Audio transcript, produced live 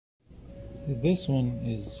This one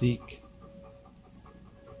is Zeke.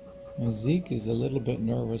 Now Zeke is a little bit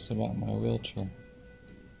nervous about my wheelchair.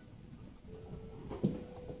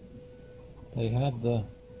 They have the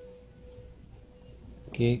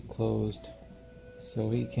gate closed so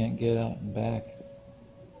he can't get out and back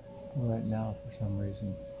right now for some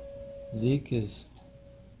reason. Zeke is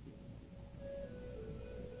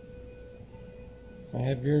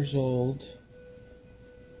 5 years old,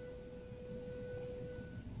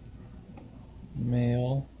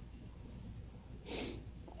 male,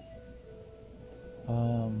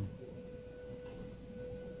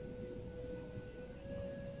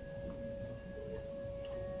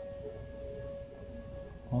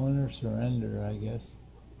 owner surrender, I guess.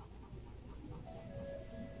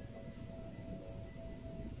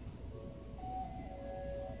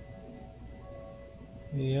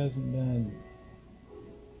 He hasn't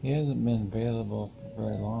been available for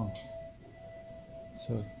very long.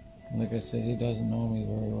 So, like I said, he doesn't know me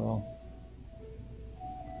very well.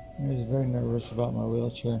 He's very nervous about my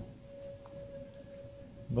wheelchair.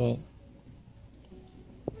 But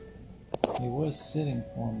he was sitting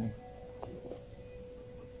for me.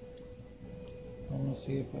 I'm going to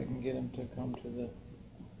see if I can get him to come to the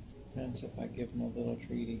fence if I give him a little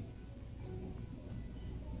treaty.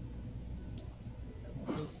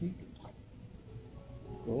 Okay, Zeke.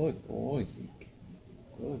 Good boy, Zeke.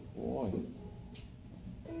 Good boy.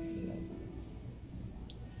 Yeah.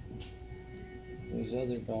 There's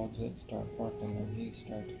other dogs that start barking and he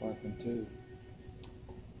starts barking too.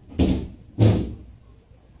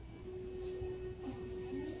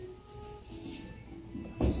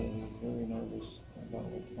 So he's very nervous about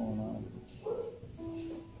what's going on.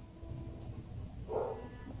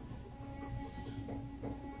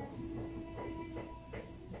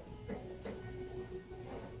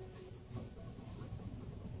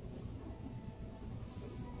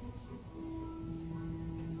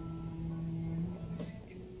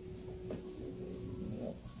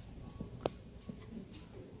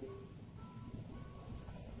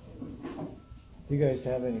 If you guys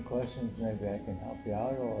have any questions, maybe I can help you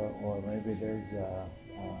out, or maybe there's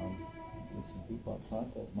some people up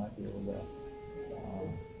front that might be able to,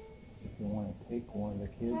 if you want to take one of the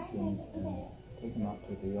kids and take them out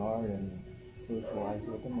to the yard and socialize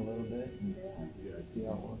with them a little bit and see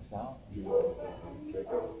how it works out.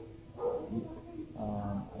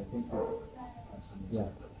 I think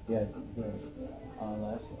that,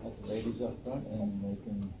 that's the ladies up front, and they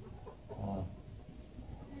can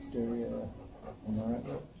steer you in the right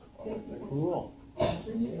way. Cool.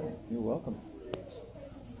 Yeah, you're welcome.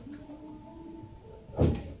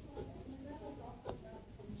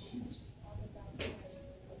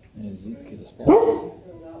 And Zeke could have barked.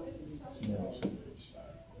 No,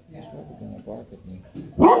 he's probably going to bark at me.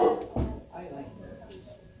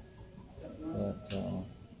 But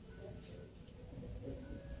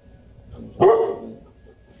there's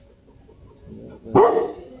a little bit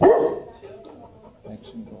of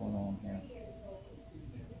action going on here.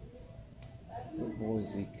 Good boy,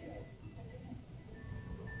 Zeke.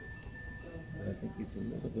 But I think he's a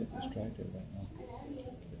little bit distracted right now.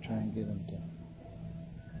 Try and get him to.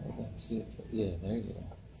 Let's see if. Yeah, there you go.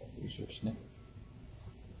 Here's your sniff.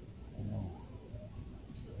 I know.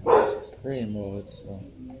 It's prey mode, so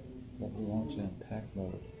probably wants you in pack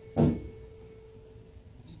mode.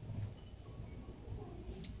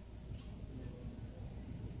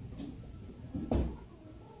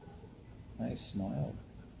 Nice smile.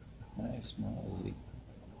 Nice smile, Zeke.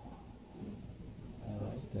 I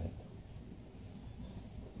like that.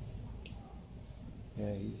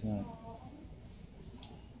 Yeah, he's not.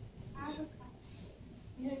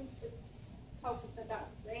 You have to help with the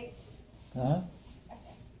dogs, right? Huh?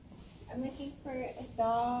 Okay. I'm looking for a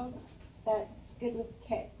dog that's good with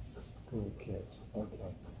kids. Good with kids.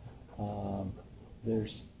 Okay.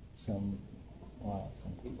 There's some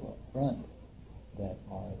people up front that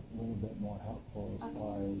are a little bit more helpful as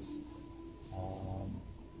far as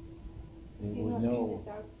they would know. What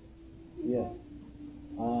kind of dogs? Yes.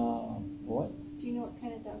 What? Do you know what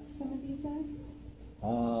kind of dogs some of these are?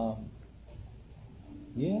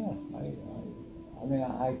 Yeah. I mean,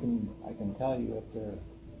 I can tell you if they're.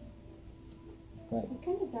 Right. What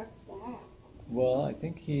kind of dog's that? Well, I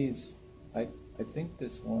think he's. I think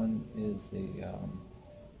this one is a.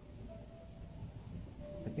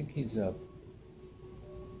 I think he's a.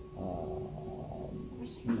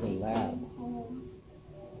 He's a lab.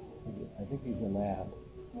 I think he's a lab.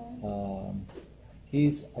 Yeah.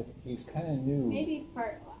 He's kind of new. Maybe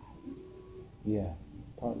part lab. Yeah,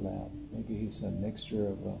 part lab. Maybe he's a mixture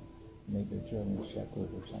of maybe a German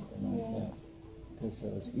Shepherd or something like that. Because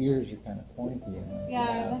those ears are kind of pointy. And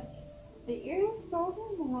yeah, The ears, those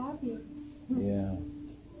are labbies. Yeah.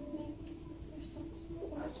 They're so cute.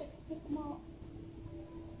 I wish I could take them out.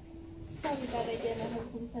 It's probably a bad idea my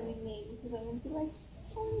husband's sending me because I'm going to be like,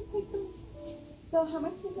 I want to take them. So how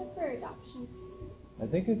much is it for adoption? I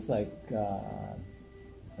think it's like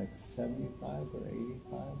 75 or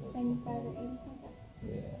 85 or 75 or something. 85.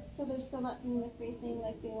 Yeah. So they're still not doing the free thing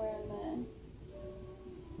like they were in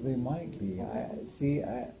They might be.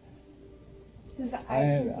 because I I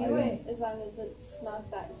can do it as long as it's not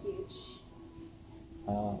that huge.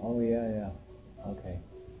 Oh yeah. Okay.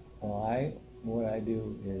 Well, what I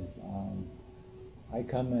do is I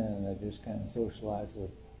come in and I just kind of socialize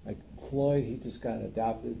with, like Floyd. He just got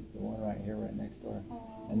adopted, the one right here, right next door.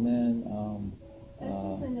 And then This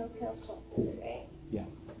is a no-kill shelter, right? Yeah.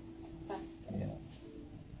 That's good. Yeah.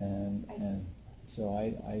 And so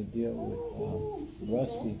I deal with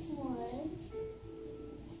Rusty.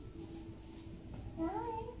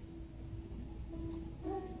 Hi.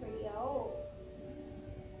 That's pretty old.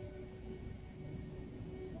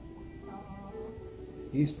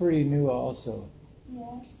 He's pretty new also,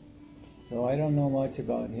 Yeah. so I don't know much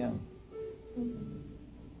about him.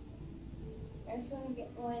 I just want to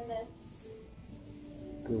get one that's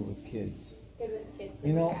Good with kids. good with kids You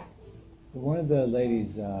and know, cats. One of the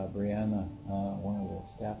ladies, Brianna, one of the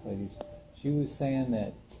staff ladies, she was saying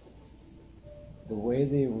that the way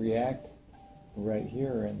they react right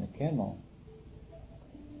here in the kennel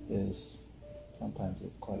is sometimes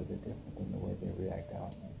it's quite a bit different than the way they react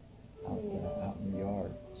out in the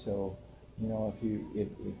yard. So, you know, if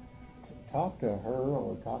you talk to her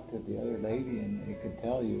or talk to the other lady, and it could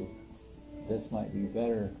tell you this might be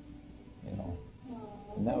better, you know.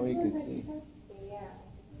 And that way you could see.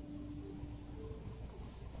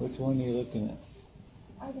 Which one are you looking at?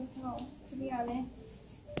 I don't know, to be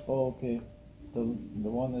honest. Oh, okay. The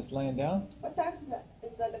one that's laying down? What dog is that?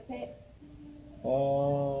 Is that a pit?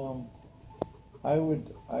 I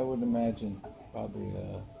would imagine probably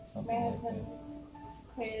something My like husband that. is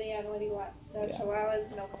clearly on what he wants. No Yeah.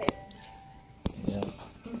 chihuahuas, no pits. Yeah.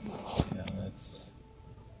 Yeah, that's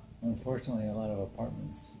unfortunately a lot of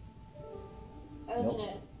apartments. I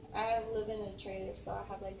live in a trailer, so I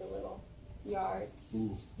have like a little yard.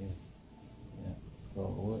 Ooh, yeah. Yeah. So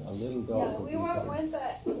a little dog. Yeah, would we be want better. one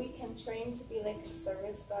that we can train to be like a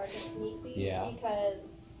service dog if need be. Yeah. Because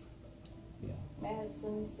Yeah. my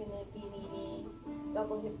husband's gonna be needing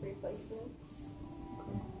double hip replacements.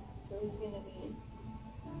 So he's gonna be,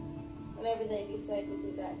 whenever they decide to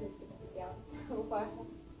do that, he's gonna be down for a while.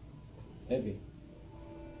 It's heavy.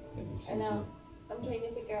 Heavy I know. surgery. I'm trying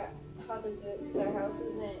to figure out how to do it because our house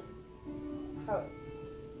isn't how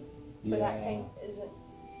for that kind isn't.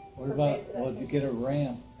 What about, well, did you get a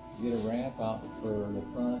ramp? You get a ramp out for the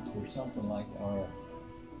front or something like that, or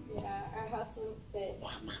Yeah, our house doesn't fit.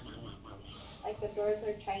 Like the doors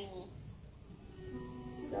are tiny.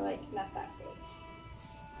 They're like not that big.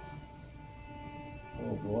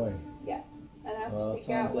 oh boy. Yeah. And I have Well, to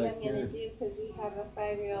figure out sounds what like I'm gonna you're- do because we have a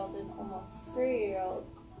 5-year-old and almost 3-year-old.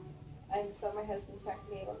 And so my husband's not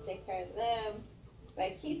gonna be able to take care of them.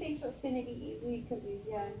 Like he thinks it's gonna be easy because he's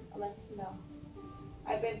young. I'm like, no.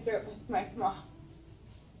 I've been through it with my mom.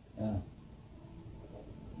 Yeah.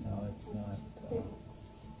 No, it's not.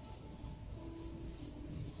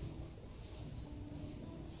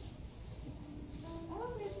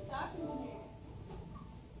 Oh, there's a dog in here.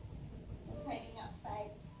 It's hiding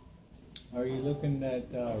outside. Are you looking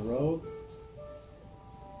at Rogue?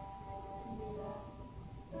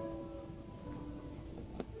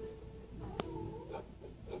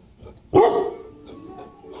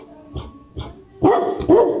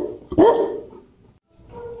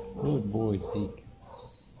 Good boy, Zeke.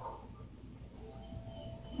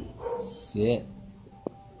 Sit.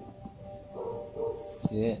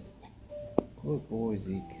 Sit. Good boy,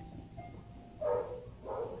 Zeke.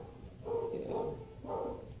 Yeah.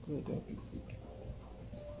 Good doggy, Zeke.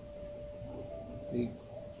 Zeke.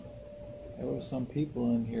 There were some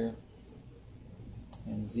people in here,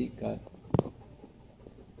 and Zeke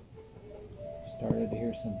started to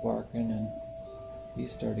hear some barking, and he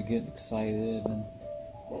started getting excited, and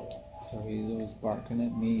so he was barking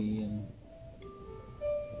at me, and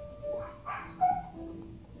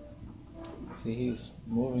see, he's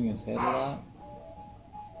moving his head a lot.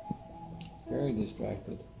 Very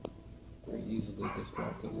distracted. Very easily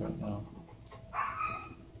distracted right now.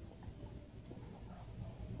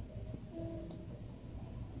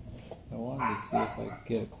 I wanted to see if I could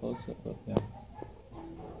get a close-up of them.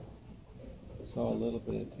 Saw a little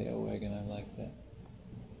bit of tail wagging. I like that.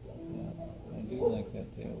 Yeah, I do like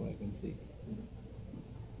that tail wagging, Zeke.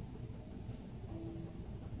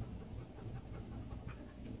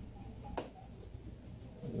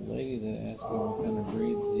 lady that asked me what kind of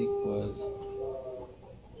breed Zeke was,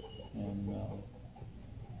 and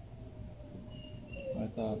I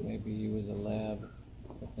thought maybe he was a lab,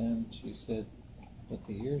 but then she said, but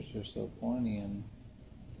the ears are so pointy, and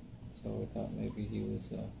so I thought maybe he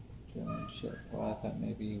was a German Shepherd. Well, I thought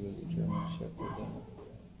maybe he was a German Shepherd and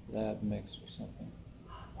a lab mix or something.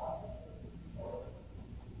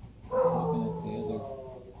 Looking at the other,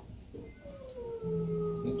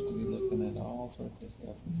 seems to be looking at all sorts of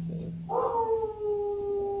stuff instead of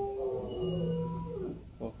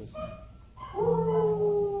focusing.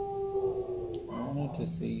 I wanted to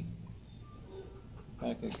see if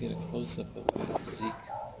I could get a close-up of Zeke.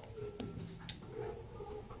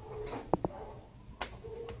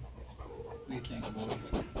 What do you think, boy?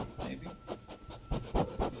 Maybe?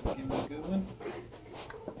 Give me a good one?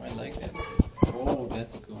 Oh, I like that. Oh,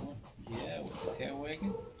 that's a good one. Yeah, with the tail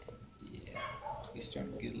wagging? Yeah. He's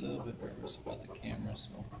starting to get a little bit nervous about the camera,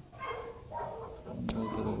 so I'm going to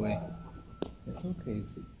move it away. It's okay,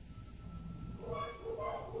 Zeke.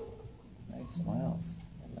 Nice smiles.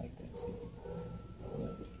 I like that, Zeke.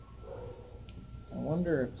 Yeah. I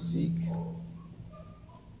wonder if Zeke,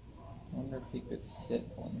 he could sit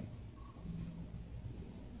for me.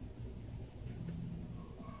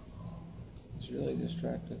 He's really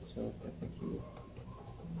distracted, so I think he would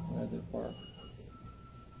rather bark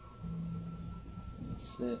than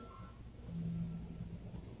sit.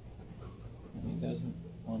 And he doesn't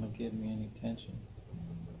want to give me any attention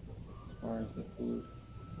as far as the food.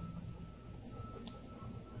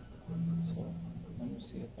 So let me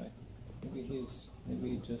see if maybe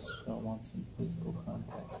he just wants some physical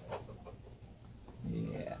contact.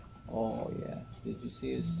 Yeah. Oh yeah. Did you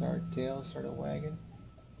see his tail started wagging?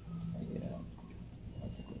 Yeah.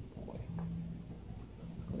 That's a good boy.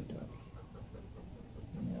 Good dog.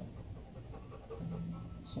 Yeah.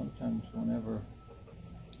 Sometimes whenever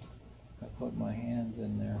I put my hands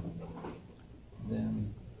in there,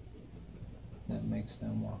 then that makes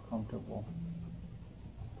them more comfortable.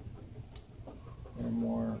 They're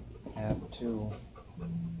more apt to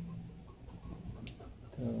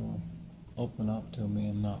open up to me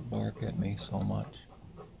and not bark at me so much.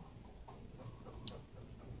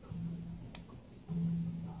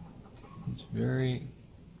 He's very,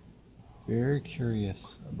 very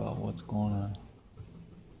curious about what's going on.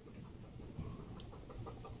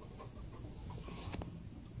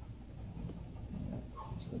 Yeah,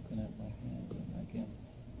 just looking at my hand and again.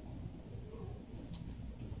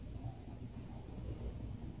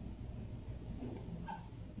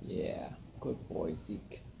 Yeah, good boy,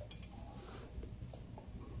 Zeke.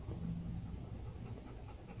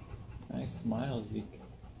 Nice smile, Zeke.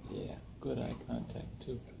 Yeah, good eye contact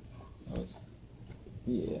too. That was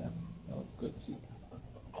good, Zeke.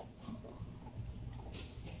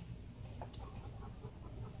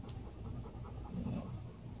 Yeah.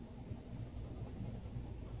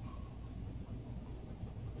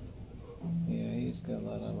 Yeah, he's got a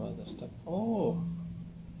lot of other stuff. Oh!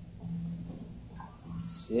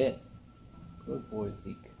 Sit. Good boy,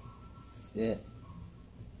 Zeke. Sit.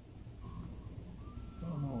 I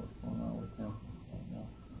don't know what's going on with him right now.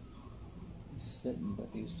 He's sitting,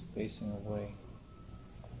 but he's facing away.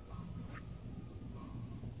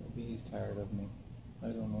 Maybe he's tired of me. I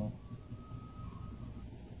don't know.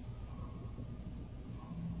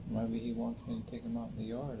 Maybe he wants me to take him out in the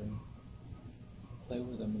yard and play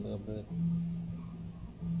with him a little bit.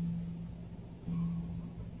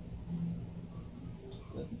 Just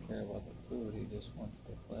doesn't care about the food, he just wants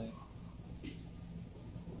to play.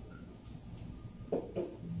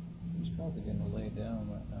 He's probably going to lay down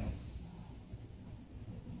right now.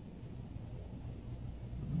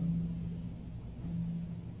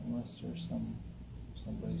 Unless there's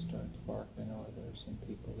somebody starts barking, or there's some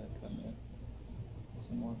people that come in.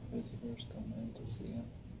 Some more visitors come in to see him.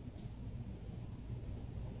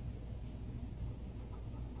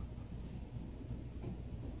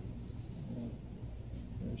 Yeah,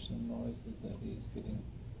 there's some noises that he's getting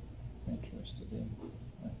interested in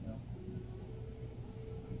right now.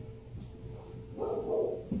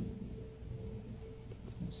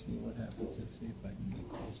 Let's see what happens if I can get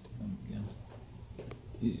close to him again.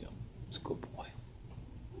 Yeah, it's a good boy.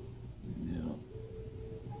 Yeah.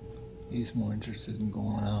 He's more interested in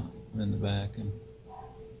going out in the back and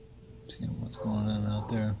seeing what's going on out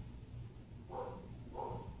there.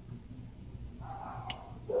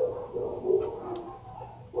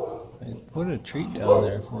 I put a treat down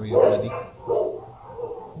there for you, buddy.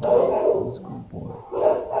 That's a good boy.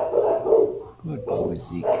 Good boy,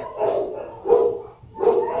 Zeke.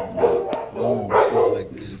 Oh, let's see if I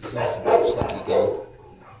can get a close up Zeke again.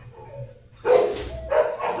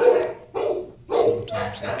 Sometimes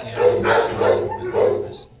sometimes they can be makes it a little bit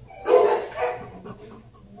nervous.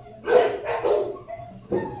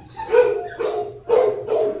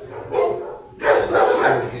 It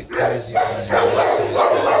starts to get crazy when they're that size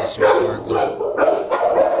before they start barking.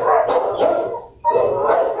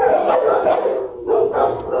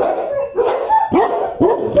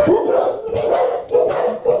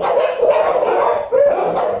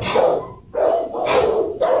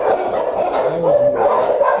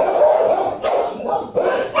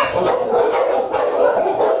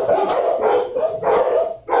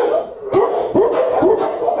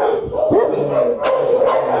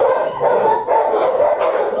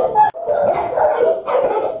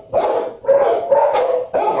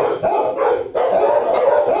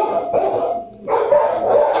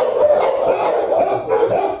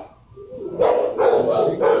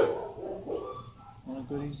 Wanna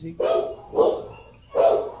go to Zeke?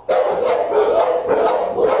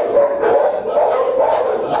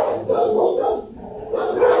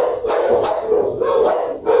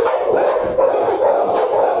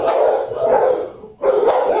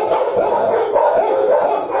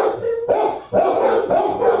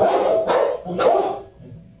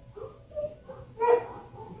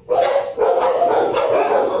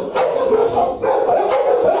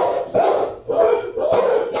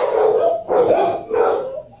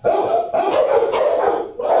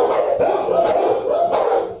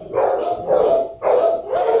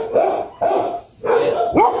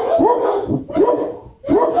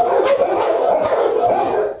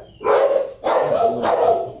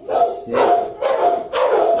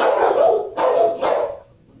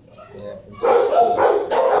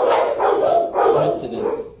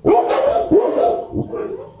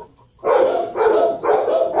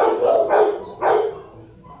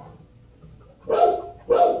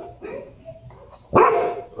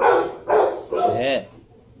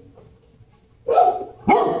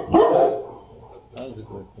 That was a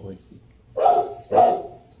good boy, Zeke. Sit.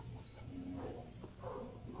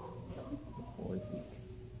 Good boy, Zeke.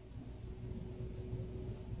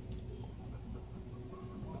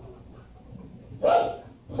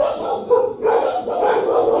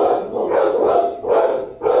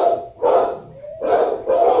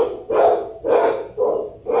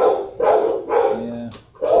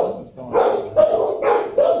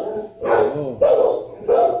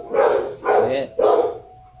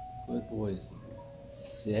 Good boy, Zeke.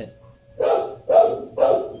 Sit.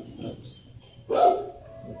 Oops.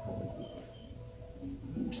 Good boy, Zeke.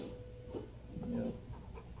 Yep.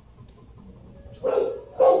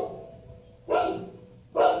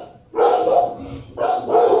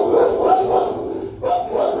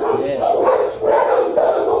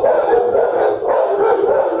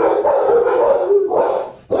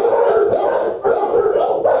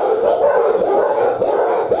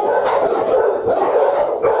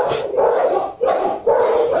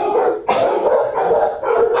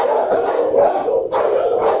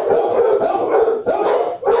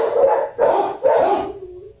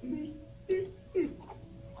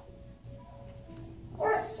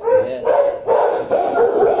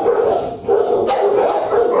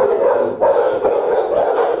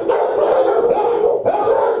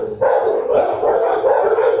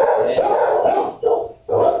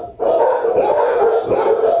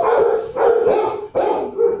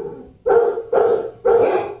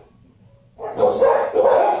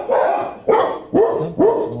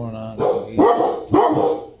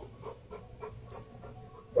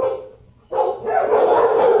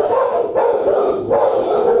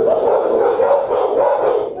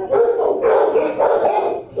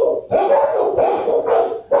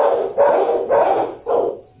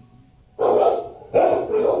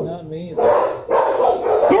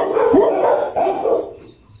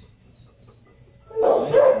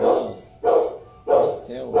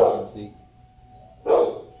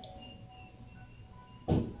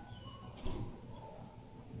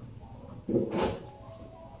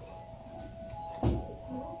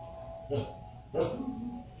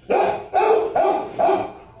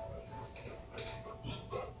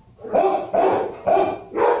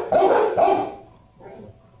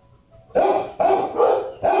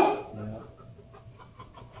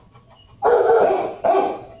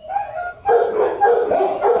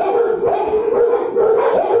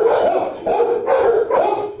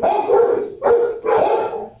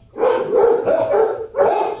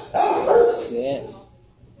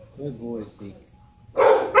 Good boy, Zeke.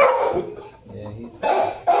 Yeah, he's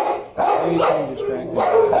pretty distracted.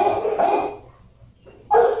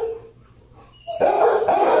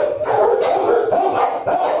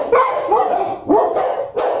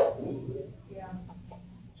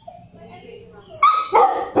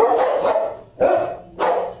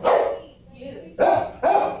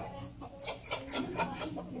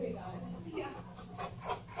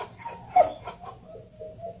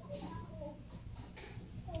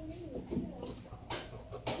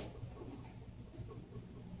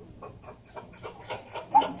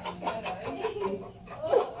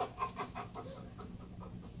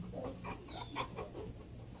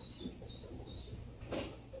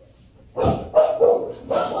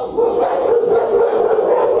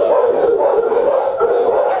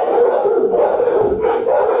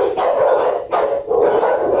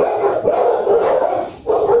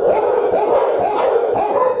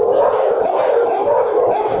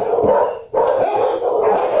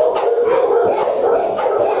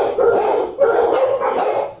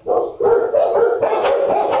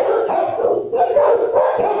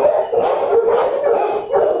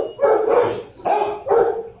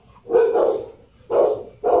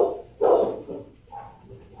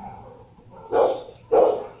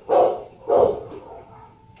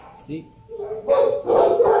 Zeke.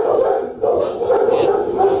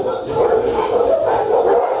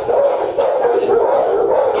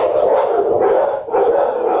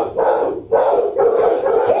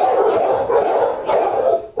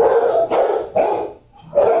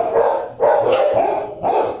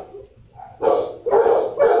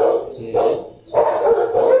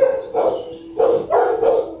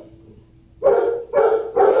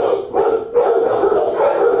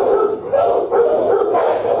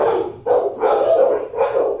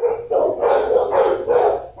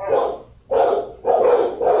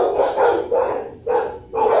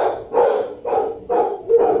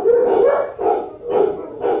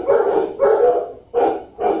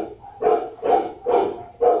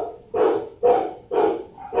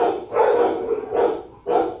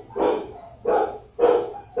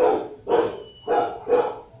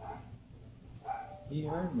 He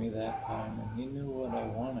heard me that time and he knew what I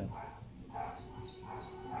wanted.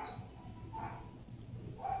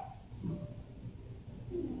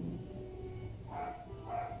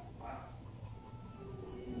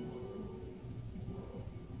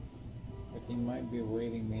 But he might be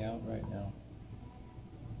waiting me out right now.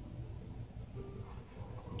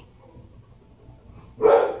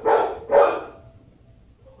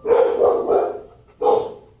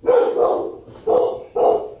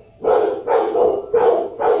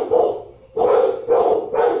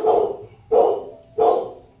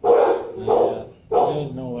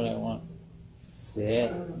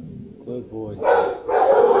 Sit. Good boy. Sit.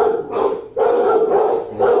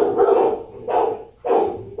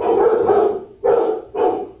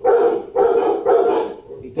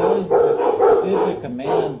 He did the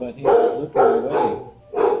command, but he was looking away.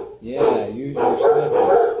 Yeah, use your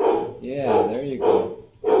sniffer. Yeah, there you go.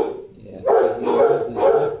 Yeah, so he used the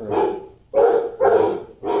sniffer.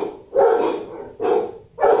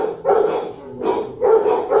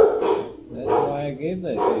 That's why I gave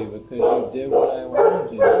that to you, because you did what I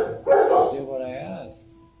wanted you to do. You did what I asked.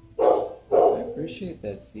 I appreciate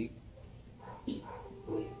that, Zeke.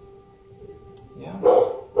 Yeah.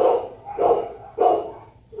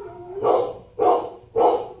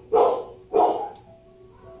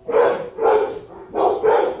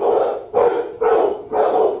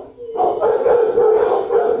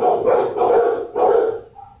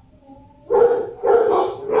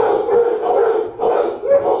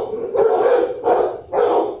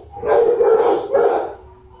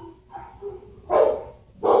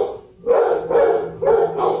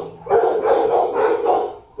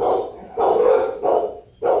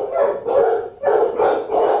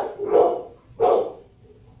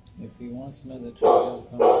 Another treat, he'll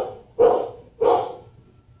come.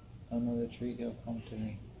 Another treat, he'll come to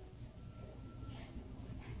me.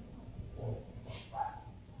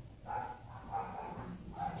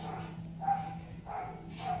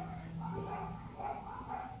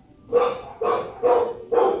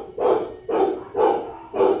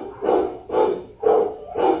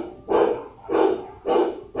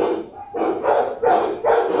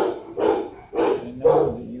 I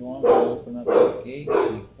know that you want me to open up that gate,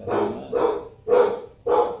 but I'm not.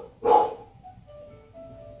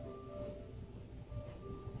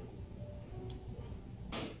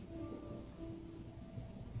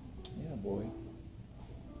 Yeah, boy.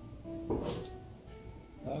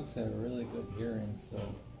 Dogs have really good hearing, so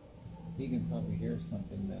he can probably hear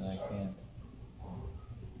something that I can't.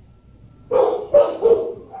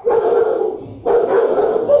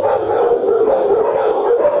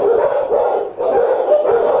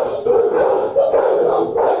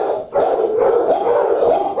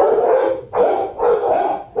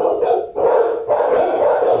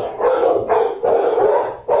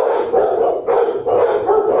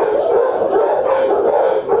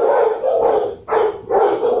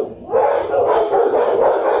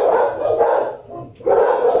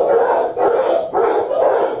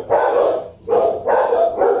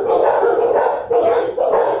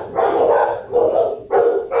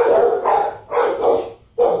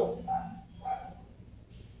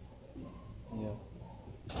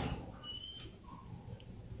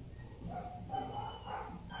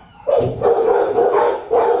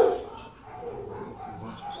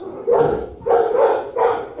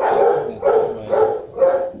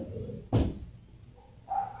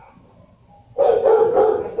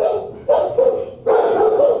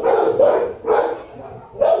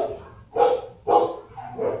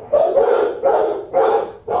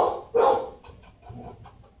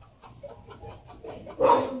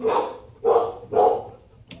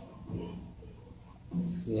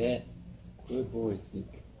 Sit. Good boy,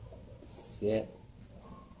 Zeke. Sit.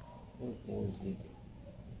 Good boy, Zeke.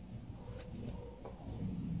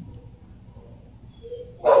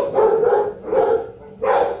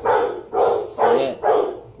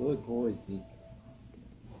 boy, Zeke.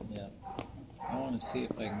 Yeah. I want to see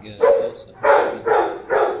if I can get a close-up.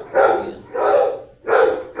 Again.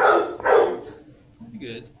 Pretty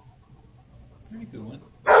good. Pretty good one.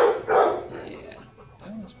 Yeah,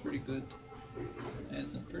 that was pretty good.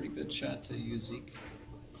 That's a pretty good shot to you, Zeke.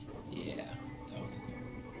 Yeah, that was a good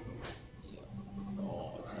one. Yeah.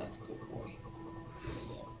 Oh, that's a good boy.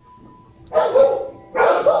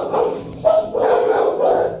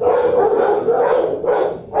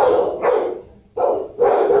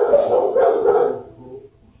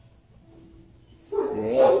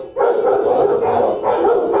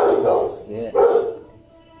 Sit.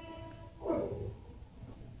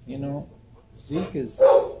 You know, Zeke is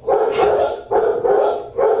not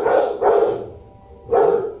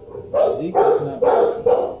barking.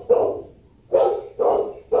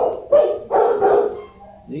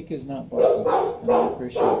 Zeke is not barking, and I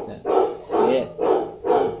appreciate that. Sit.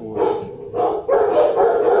 Good boy, Zeke.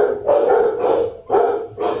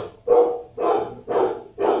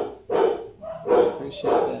 I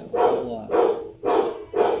appreciate that a whole lot.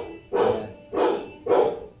 Yeah.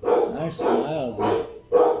 Nice smile, Zeke.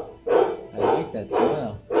 I like that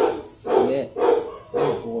smile. Sit.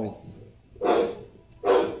 Good boy, Zeke.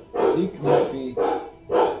 Zeke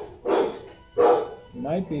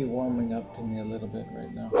might be warming up to me a little bit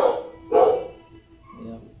right now.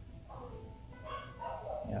 Yeah.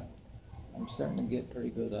 Yeah. I'm starting to get pretty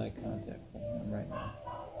good eye contact from him right now.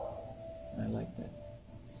 I like that.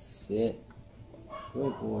 Sit.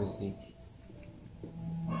 Good boy, Zeke. I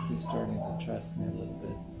think he's starting to trust me a little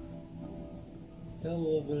bit. Still a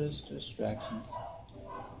little bit of distractions.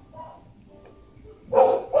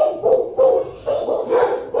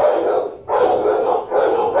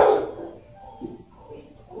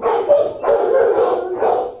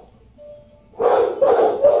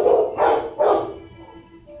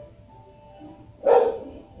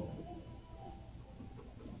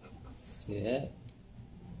 Sit.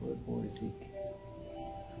 Good boy, Zeke.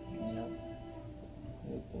 Yep.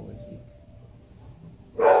 Good boy, Zeke.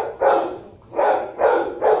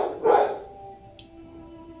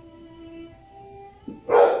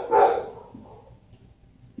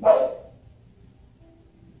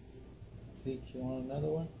 Zeke, you want another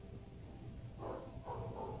one?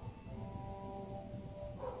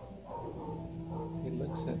 He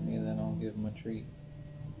looks at me, then I'll give him a treat.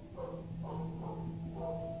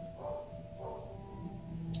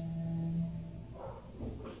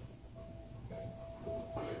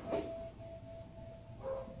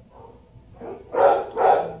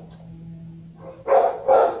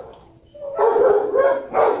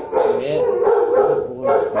 Sit. Good boy.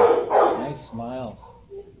 Nice smiles.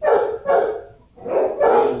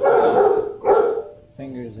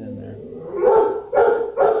 Fingers in there.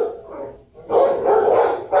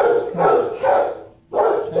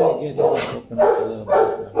 Just trying to get him to open up a little bit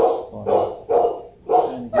for me.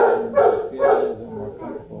 Trying to get him to feel a little bit more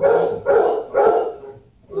comfortable.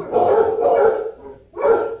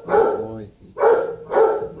 Good boy, Zeke.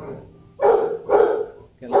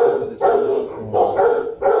 Get a little bit of smiles more.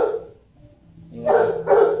 Yeah.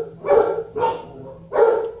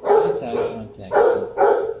 That's eye contact, Zeke.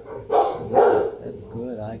 Yes, that's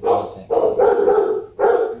good eye contact.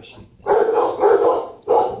 Appreciate that.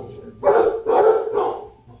 Sure do.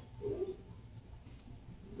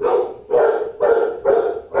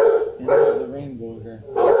 And there's the rainbow here.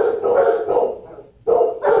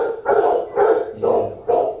 Yeah.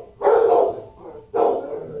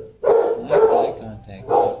 Nice eye contact,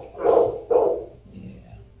 Zeke.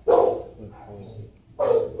 Yeah. That's a good boy, Zeke.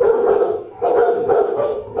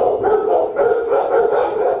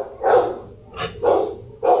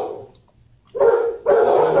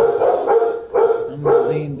 I'm gonna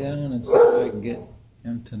lean down and see if I can get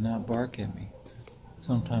him to not bark at me.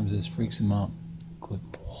 Sometimes this freaks him out. Good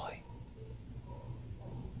boy.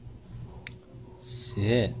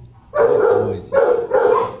 Sit. Good boy, Zeke.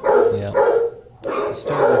 Yeah. He's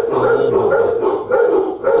starting to feel a little bit.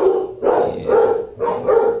 Yeah.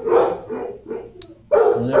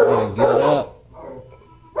 Whenever I get it up,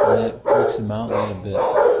 that freaks him out a little bit.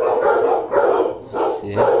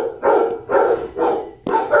 Sit.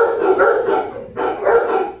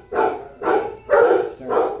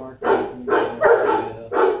 Starts barking at me.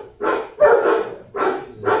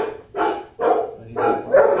 But he didn't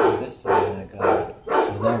bark at me this time when I got it. So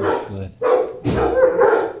that was good.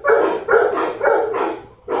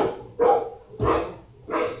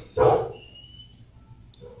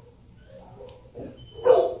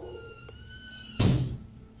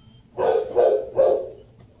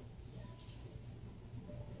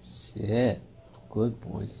 Sit. Good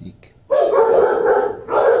boy, Zeke. Yeah.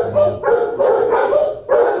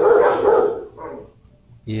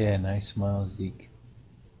 Yeah, nice smile, Zeke.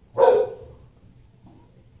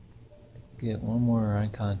 Get one more eye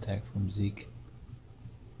contact from Zeke,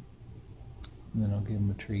 and then I'll give him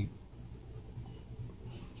a treat.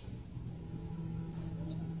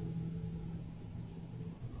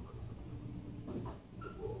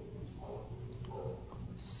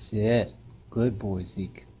 Sit. Good boy,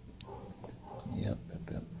 Zeke. Yep.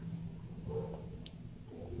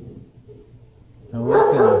 Now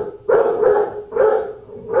we're gonna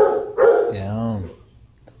down.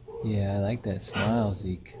 Yeah, I like that smile,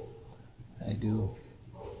 Zeke. I do.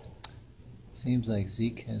 Seems like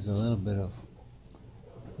Zeke has a little bit of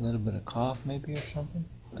cough, maybe, or something.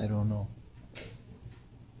 I don't know.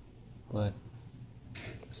 But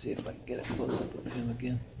let's see if I can get a close up of him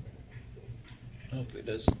again. Hope he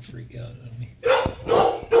doesn't freak out on me.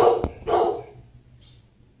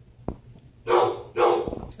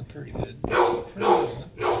 It's a pretty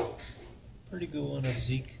good one of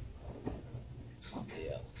Zeke.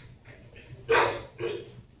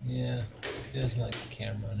 Yeah, he doesn't like the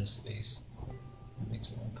camera on his face. It makes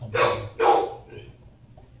him uncomfortable.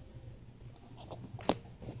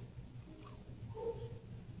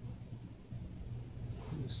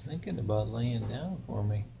 He was thinking about laying down for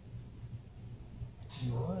me. He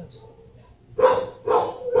was.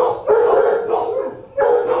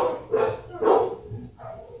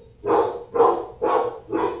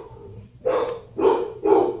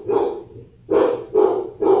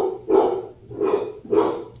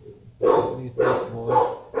 What do you think, boy?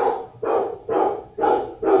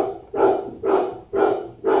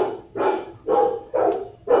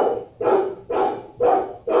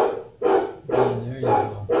 There you go.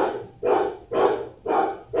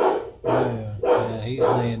 Yeah, he's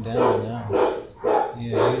laying down now.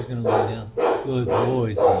 Yeah, he's gonna lay down. Good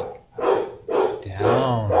boy, Zeke.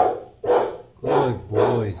 Down. Good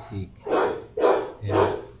boy, Zeke.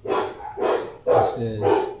 Yeah. He says,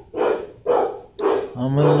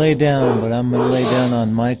 I'm gonna lay down, but I'm gonna lay down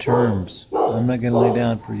on my terms. I'm not gonna lay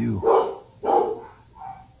down for you.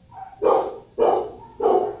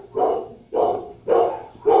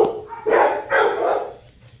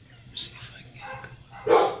 See if I can get it.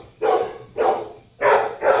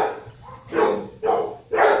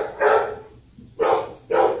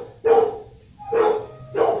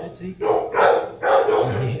 That's Zeke.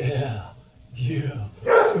 Yeah.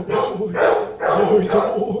 Good boy. Oh, he's a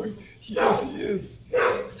boy. Yes, he is.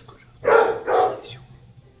 Let's go down. Yes.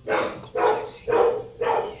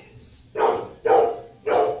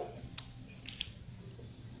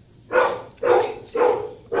 Okay, Zeke.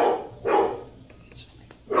 It's okay.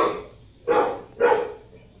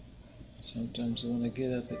 Sometimes when I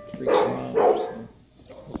get up, it freaks him out, so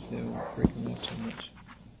hopefully I won't freak him out too much.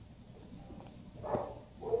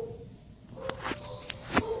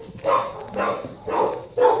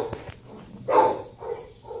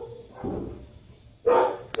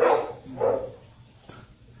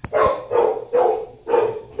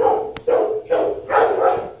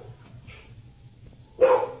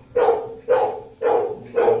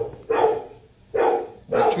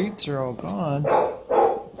 My treats are all gone. I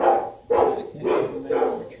can't even make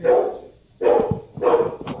more treats. I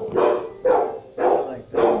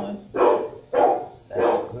like that one. That's a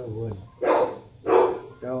good one.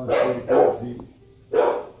 That one's pretty good, Zeke.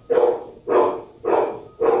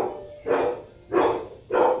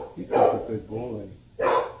 Zeke's a good boy.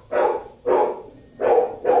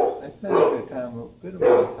 I spent a bit of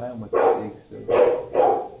time with Zeke, so it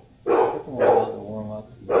took him a while to warm up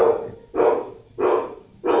to you.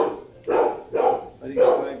 But he's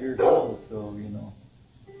 5 years old, so, you know,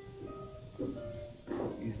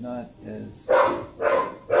 he's not as apt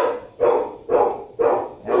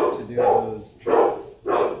to do those tricks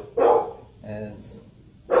as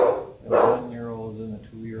the 1-year-old and the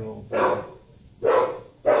 2-year-olds are.